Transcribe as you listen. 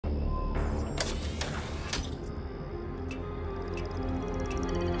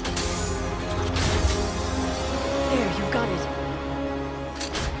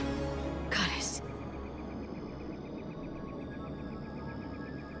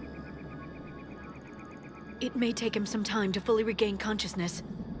It may take him some time to fully regain consciousness.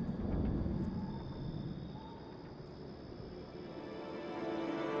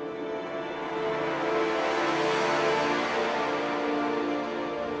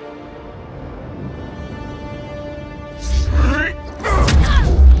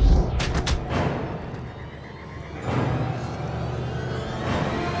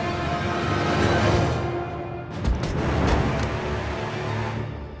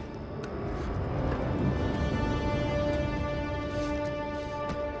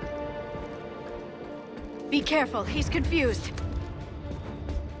 Be careful, he's confused.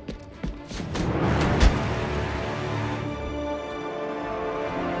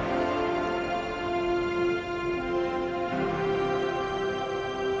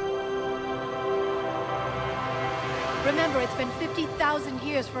 Remember, it's been 50,000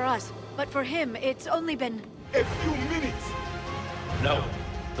 years for us, but for him, it's only been... A few minutes! No.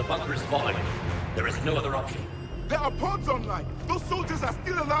 The bunker is falling. There is no other option. There are pods online! Those soldiers are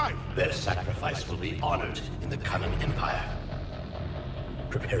still alive! Their sacrifice will be honored in the coming Empire.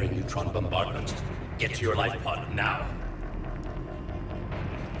 Preparing neutron bombardment. Get to your life pod now.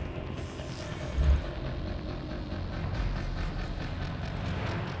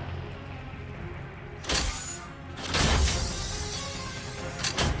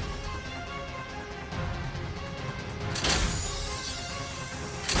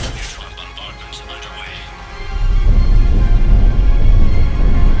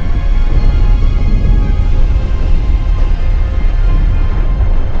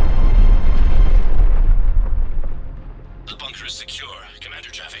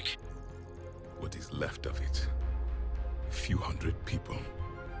 What is left of it? A few hundred people.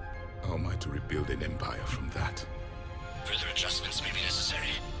 How am I to rebuild an empire from that? Further adjustments may be necessary.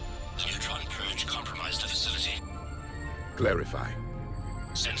 The neutron purge compromised the facility. Clarify.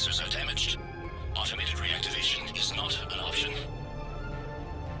 Sensors are damaged. Automated reactivation is not an option.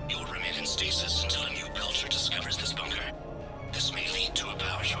 You'll remain in stasis until a new culture discovers this bunker. This may lead to a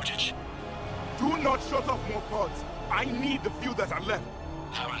power shortage. Do not shut off more pods! I need the few that are left!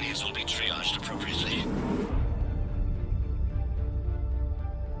 Power needs will be triaged appropriately.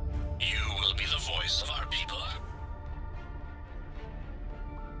 You will be the voice of our people.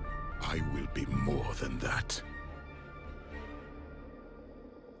 I will be more than that.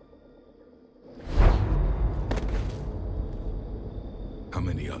 How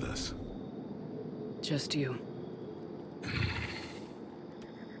many others? Just you.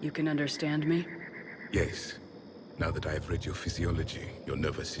 You can understand me? Yes. Now that I have read your physiology, your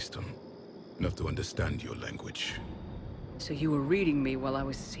nervous system, enough to understand your language. So you were reading me while I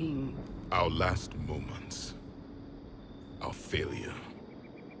was seeing... Our last moments. Our failure.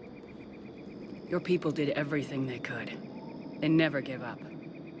 Your people did everything they could. They never gave up.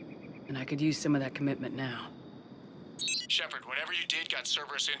 And I could use some of that commitment now. Shepard, whatever you did got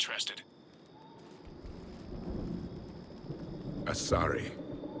Cerberus interested. Asari.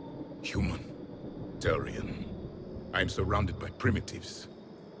 Human. Turian. I am surrounded by primitives.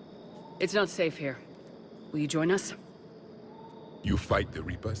 It's not safe here. Will you join us? You fight the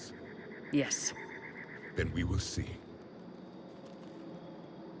Reapers? Yes. Then we will see.